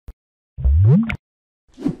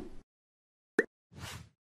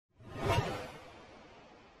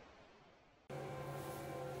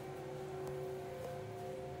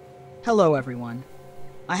Hello everyone.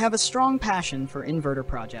 I have a strong passion for inverter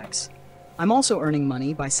projects. I'm also earning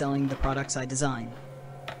money by selling the products I design.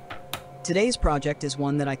 Today's project is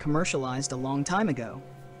one that I commercialized a long time ago.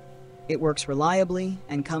 It works reliably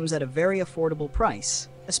and comes at a very affordable price,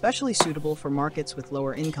 especially suitable for markets with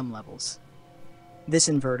lower income levels. This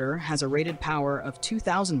inverter has a rated power of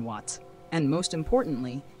 2000 watts, and most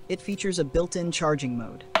importantly, it features a built-in charging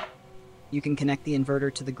mode. You can connect the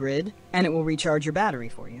inverter to the grid, and it will recharge your battery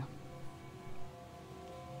for you.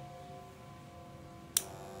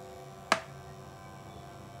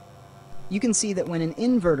 You can see that when in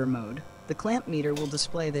inverter mode, the clamp meter will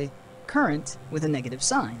display the current with a negative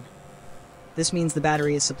sign. This means the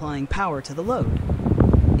battery is supplying power to the load.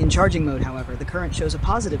 In charging mode, however, the current shows a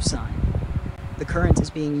positive sign. The current is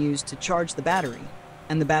being used to charge the battery,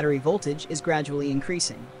 and the battery voltage is gradually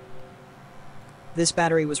increasing. This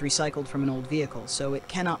battery was recycled from an old vehicle, so it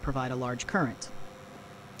cannot provide a large current.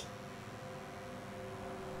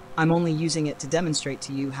 I'm only using it to demonstrate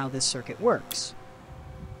to you how this circuit works.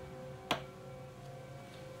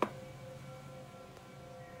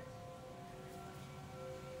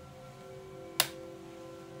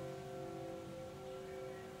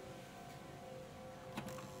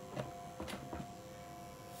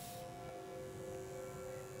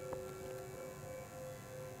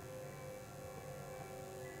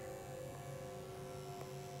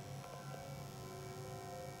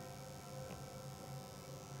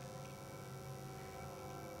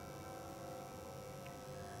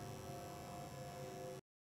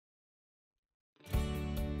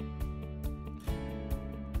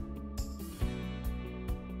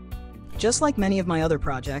 Just like many of my other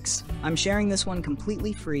projects, I'm sharing this one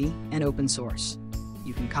completely free and open source.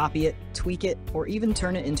 You can copy it, tweak it, or even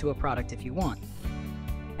turn it into a product if you want.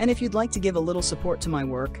 And if you'd like to give a little support to my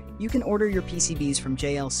work, you can order your PCBs from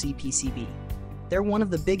JLCPCB. They're one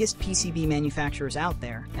of the biggest PCB manufacturers out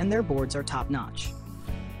there, and their boards are top-notch.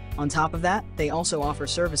 On top of that, they also offer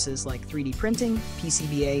services like 3D printing,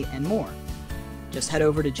 PCBA, and more. Just head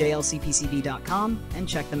over to JLCPCB.com and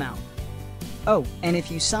check them out. Oh, and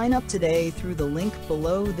if you sign up today through the link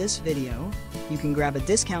below this video, you can grab a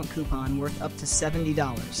discount coupon worth up to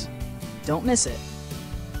 $70. Don't miss it.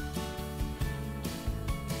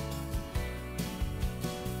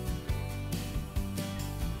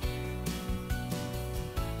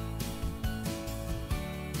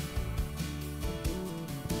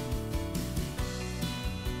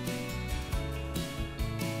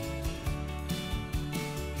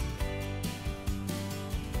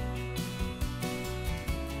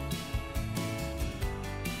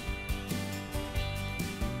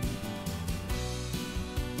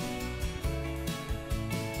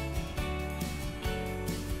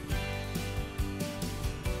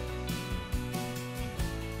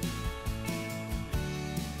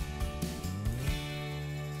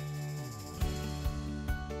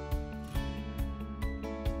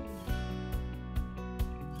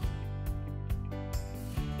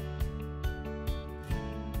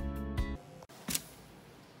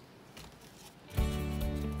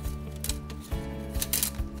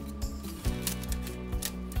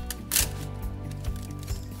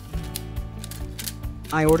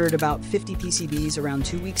 I ordered about 50 PCBs around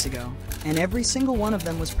 2 weeks ago, and every single one of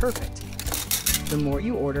them was perfect. The more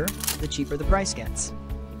you order, the cheaper the price gets.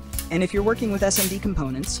 And if you're working with SMD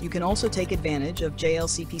components, you can also take advantage of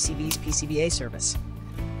JLCPCB's PCBA service.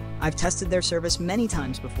 I've tested their service many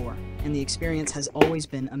times before, and the experience has always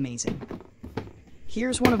been amazing.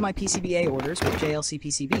 Here's one of my PCBA orders with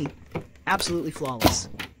JLCPCB. Absolutely flawless.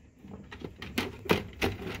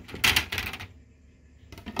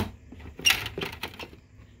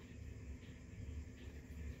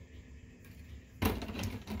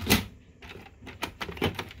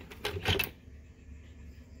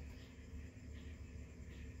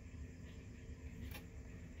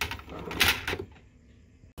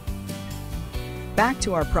 Back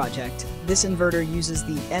to our project, this inverter uses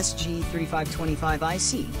the SG3525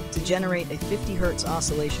 IC to generate a 50 Hz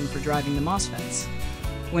oscillation for driving the MOSFETs.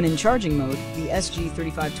 When in charging mode, the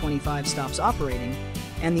SG3525 stops operating,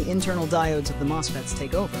 and the internal diodes of the MOSFETs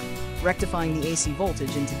take over, rectifying the AC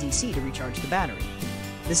voltage into DC to recharge the battery.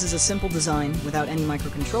 This is a simple design without any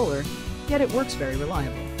microcontroller, yet it works very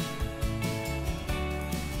reliably.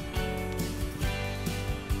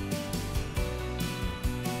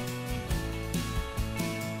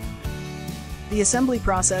 The assembly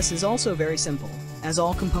process is also very simple, as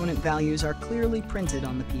all component values are clearly printed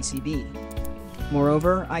on the PCB.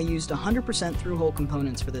 Moreover, I used 100% through-hole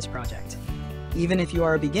components for this project. Even if you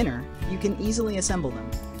are a beginner, you can easily assemble them.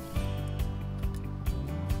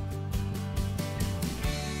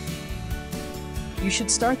 You should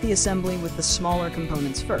start the assembly with the smaller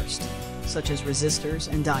components first, such as resistors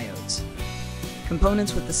and diodes.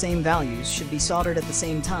 Components with the same values should be soldered at the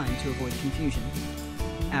same time to avoid confusion.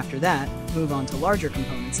 After that, move on to larger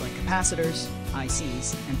components like capacitors,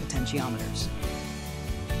 ICs, and potentiometers.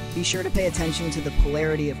 Be sure to pay attention to the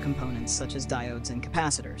polarity of components such as diodes and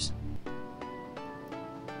capacitors.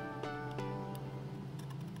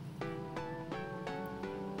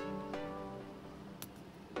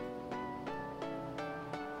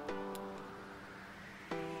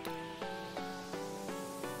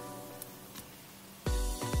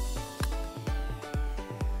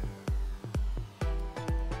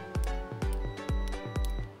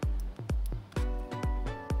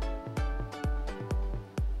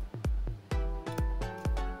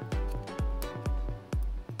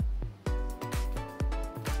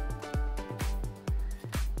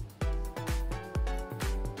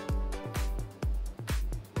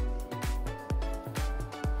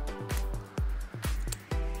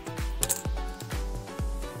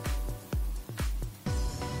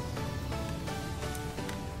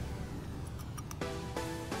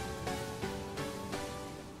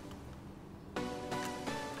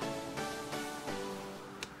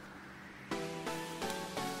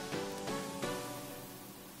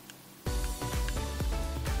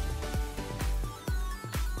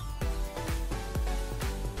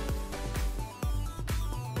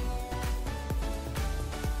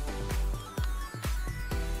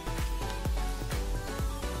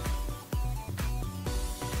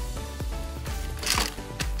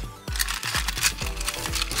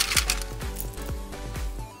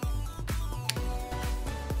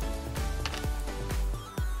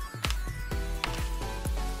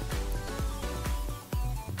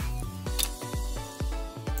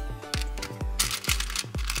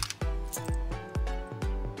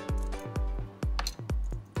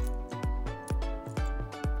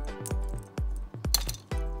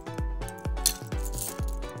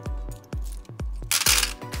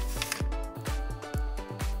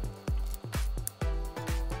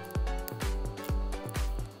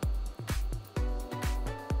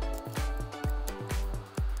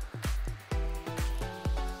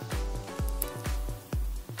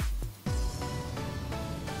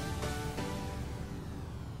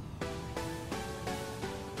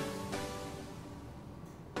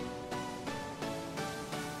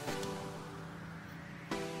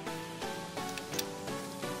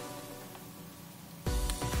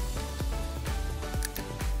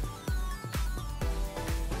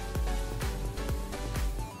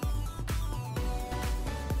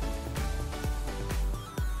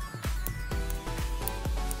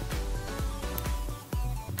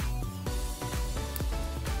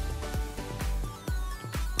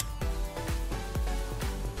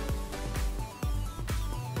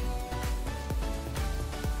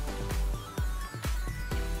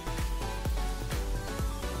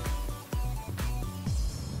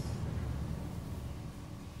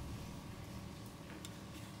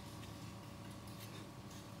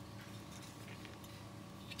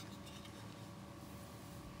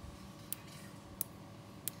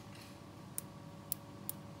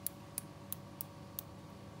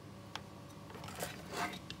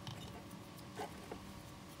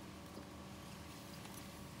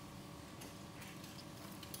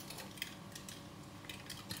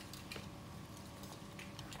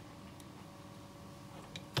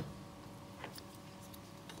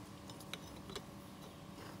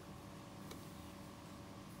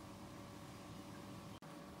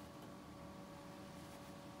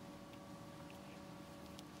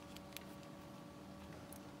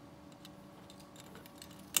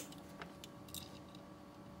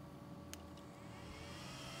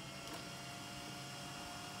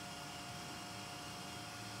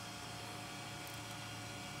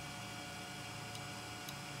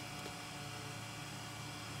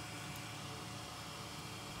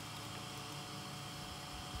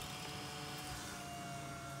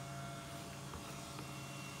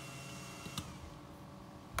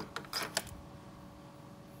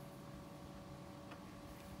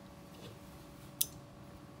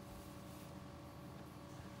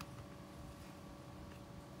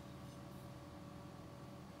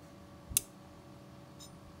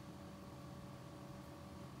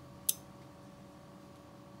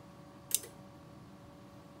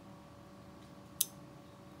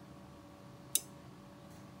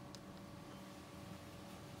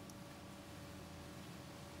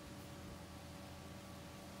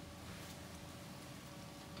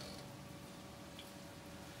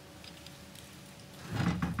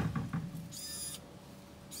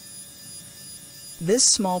 This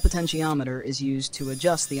small potentiometer is used to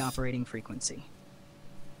adjust the operating frequency.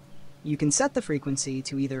 You can set the frequency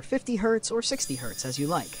to either 50 Hz or 60 Hz as you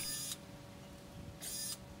like.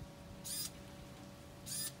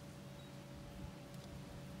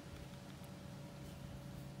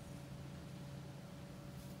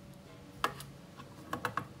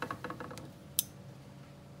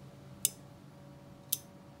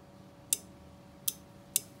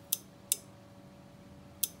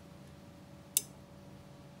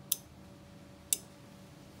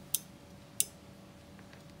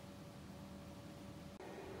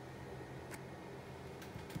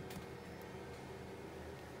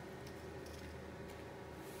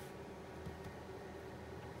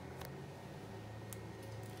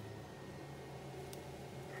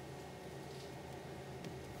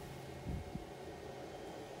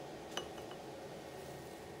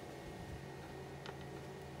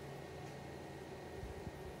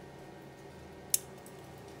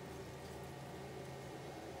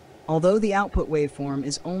 Although the output waveform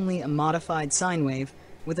is only a modified sine wave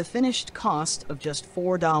with a finished cost of just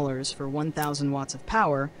 $4 for 1,000 watts of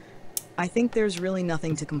power, I think there's really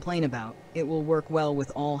nothing to complain about. It will work well with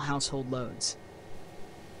all household loads.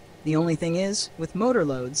 The only thing is, with motor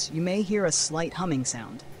loads, you may hear a slight humming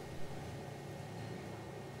sound.